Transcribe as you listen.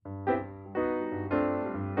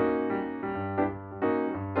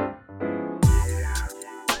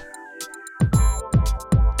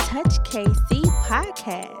EP26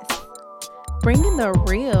 podcast, bringing the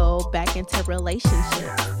real back into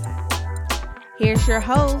relationships. Here's your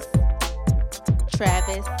host,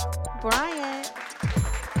 Travis Bryant.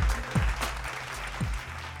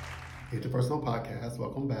 Interpersonal podcast.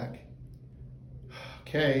 Welcome back.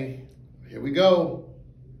 Okay, here we go.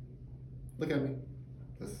 Look at me.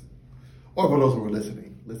 Or for those who are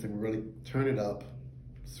listening, really turn it up.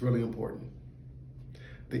 It's really important.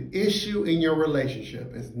 The issue in your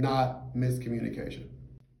relationship is not miscommunication.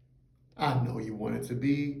 I know you want it to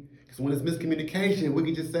be, because when it's miscommunication, we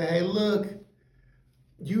can just say, hey, look,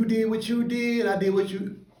 you did what you did, I did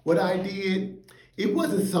what I did. It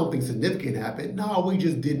wasn't something significant happened. No, we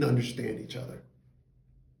just didn't understand each other.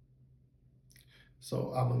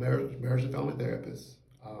 So I'm a marriage and family therapist.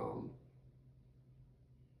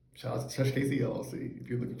 Shout out to Touch KC LLC. If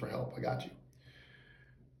you're looking for help, I got you.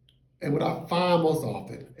 And what I find most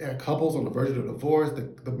often, couples on the verge of divorce,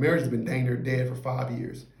 the marriage has been dang near dead for 5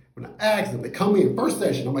 years. When I ask them, they come in first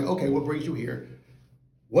session, I'm like, okay, what brings you here?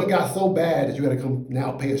 What got so bad that you had to come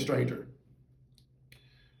now pay a stranger?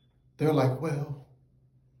 They're like, well,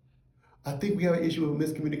 I think we have an issue with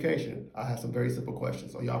miscommunication. I have some very simple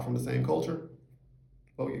questions. Are y'all from the same culture?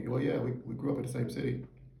 Well, yeah, we grew up in the same city.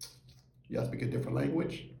 Y'all speak a different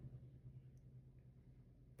language?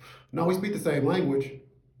 No, we speak the same language.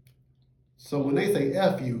 So when they say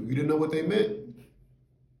F you didn't know what they meant?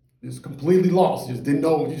 Just completely lost, just didn't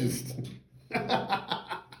know, you just...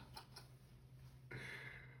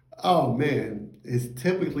 Oh man, it's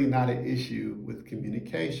typically not an issue with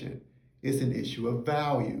communication. It's an issue of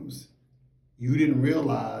values. You didn't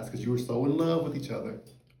realize because you were so in love with each other,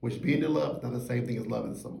 which being in love is not the same thing as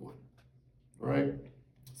loving someone, right?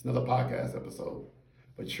 It's another podcast episode.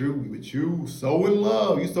 But you so in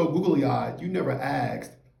love, you so googly-eyed, you never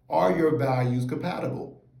asked, are your values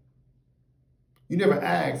compatible? You never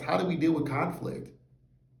asked, how do we deal with conflict?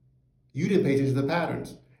 You didn't pay attention to the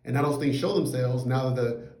patterns. And now those things show themselves now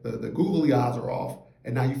that the googly eyes are off,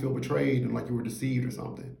 and now you feel betrayed and like you were deceived or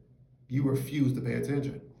something. You refuse to pay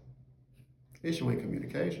attention. Issue ain't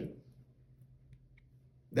communication.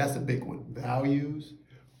 That's a big one. Values,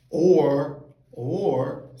 or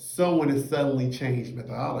someone has suddenly changed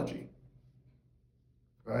methodology,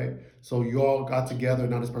 right? So you all got together,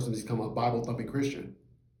 now this person has become a Bible-thumping Christian.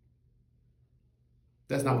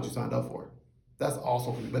 That's not what you signed up for. That's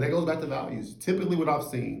also, but that goes back to values. Typically what I've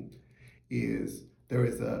seen is there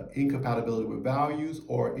is an incompatibility with values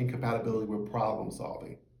or incompatibility with problem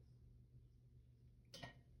solving.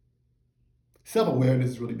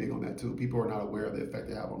 Self-awareness is really big on that too. People are not aware of the effect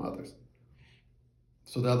they have on others.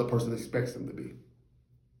 So the other person expects them to be.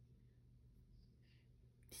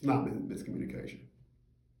 It's not miscommunication.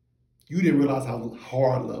 You didn't realize how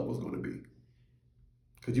hard love was going to be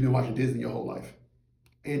because you've been watching Disney your whole life.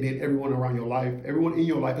 And then everyone around your life, everyone in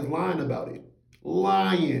your life is lying about it.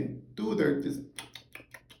 Lying. Dude, they're just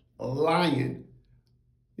lying.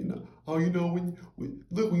 You know,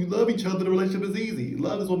 when you love each other, the relationship is easy.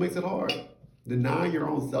 Love is what makes it hard. Denying your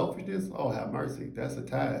own selfishness, oh, have mercy. That's a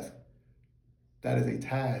task. That is a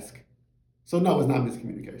task. So no, it's not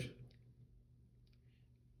miscommunication.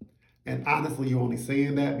 And honestly, you're only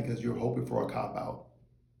saying that because you're hoping for a cop-out.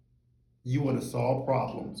 You want to solve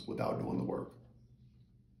problems without doing the work.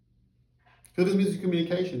 Because it's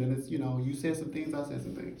miscommunication, and it's, you said some things, I said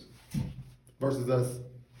some things. Versus us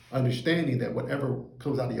understanding that whatever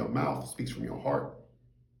comes out of your mouth speaks from your heart.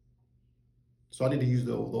 So I need to use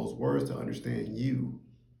those words to understand you,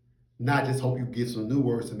 not just hope you give some new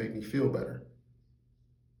words to make me feel better.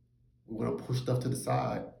 We want to push stuff to the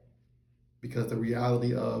side because the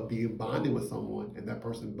reality of being bonded with someone and that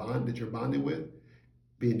person that you're bonded with,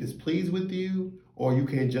 being displeased with you, or you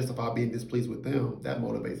can't justify being displeased with them, that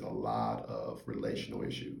motivates a lot of relational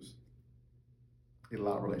issues.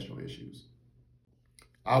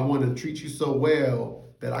 I want to treat you so well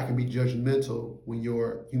that I can be judgmental when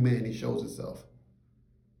your humanity shows itself.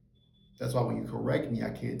 That's why when you correct me,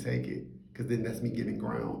 I can't take it, because then that's me giving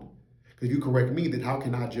ground. Because if you correct me, then how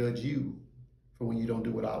can I judge you for when you don't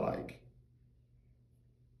do what I like?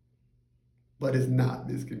 But it's not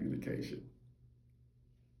miscommunication.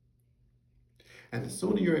 And the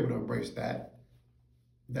sooner you're able to embrace that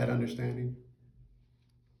understanding,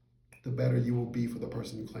 the better you will be for the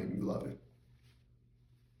person you claim you love it.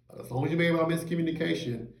 But as long as you're made about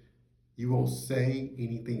miscommunication, you won't say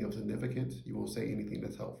anything of significance. You won't say anything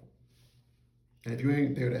that's helpful. And if you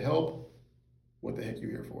ain't there to help, what the heck you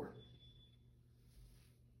here for?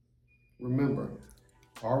 Remember,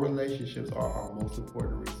 our relationships are our most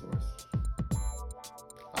important resource.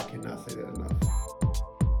 I cannot say that enough.